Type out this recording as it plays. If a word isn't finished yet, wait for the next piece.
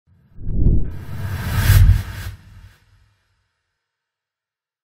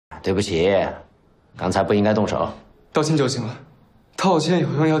对不起，刚才不应该动手。道歉就行了，道歉有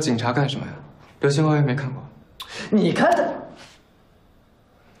用要警察干什么呀？流星花园没看过？你看的。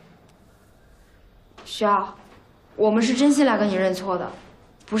徐傲，我们是真心来跟你认错的，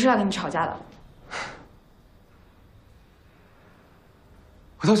不是来跟你吵架的。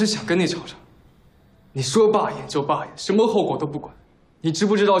我倒是想跟你吵吵。你说罢演就罢演，什么后果都不管。你知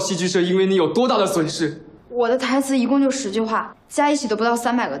不知道戏剧社因为你有多大的损失？我的台词一共就10句话，加一起都不到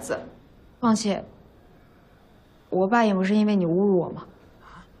300个字。况且，我罢演不是因为你侮辱我吗？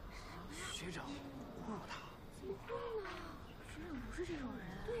学长侮辱他？怎么会呢？学长不是这种人。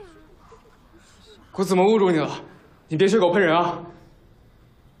对呀。我怎么侮辱你了？你别血口喷人啊！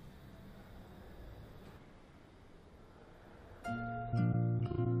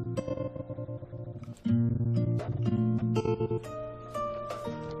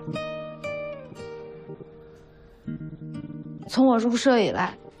从我入社以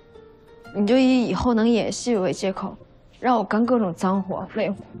来，你就以后能演戏为借口，让我干各种脏活累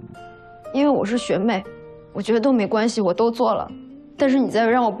活。因为我是学妹，我觉得都没关系，我都做了。但是你在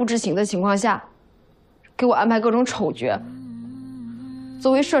让我不知情的情况下，给我安排各种丑角。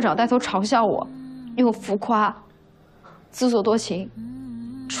作为社长带头嘲笑我，用浮夸、自作多情、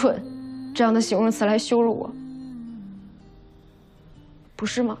蠢这样的形容词来羞辱我，不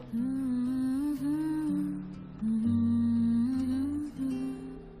是吗？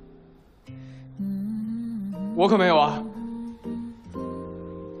我可没有啊！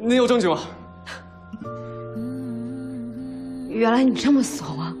你有证据吗？原来你这么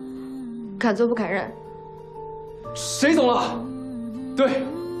怂啊！敢做不敢认。谁怂了？对，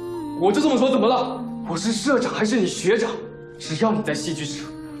我就这么说，怎么了？我是社长还是你学长？只要你在戏剧社，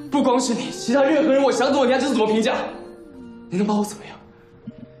不光是你，其他任何人，我想怎么评价就怎么评价。你能把我怎么样？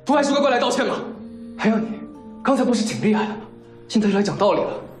不还是乖乖来道歉吗？还有你，刚才不是挺厉害的吗？现在就来讲道理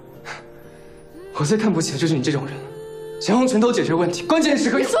了。我最看不起的就是你这种人，想用拳头解决问题，关键时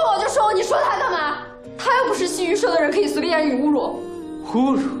刻你说我就说我，你说他干嘛？他又不是戏剧社的人，可以随便让你侮辱。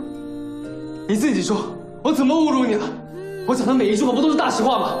侮辱？你自己说，我怎么侮辱你了？我讲的每一句话不都是大实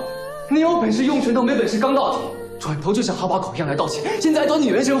话吗？你有本事用拳头，没本事刚到底，转头就像哈巴狗一样来道歉，现在还躲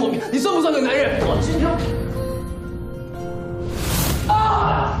女人身后面，你算不算个男人？我今天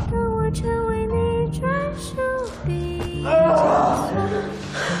啊！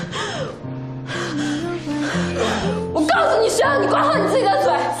我告诉你，学长，你管好你自己的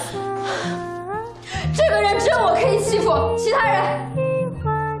嘴。这个人只有我可以欺负，其他人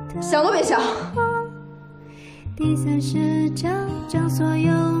想都别想。第三视角将所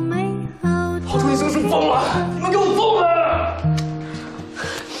有美好。好多医生是疯了，你们给我疯了！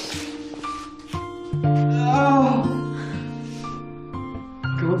啊！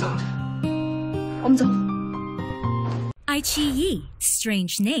给我等着。我们走。iQiyi,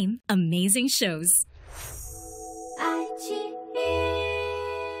 strange name, amazing shows. iQiyi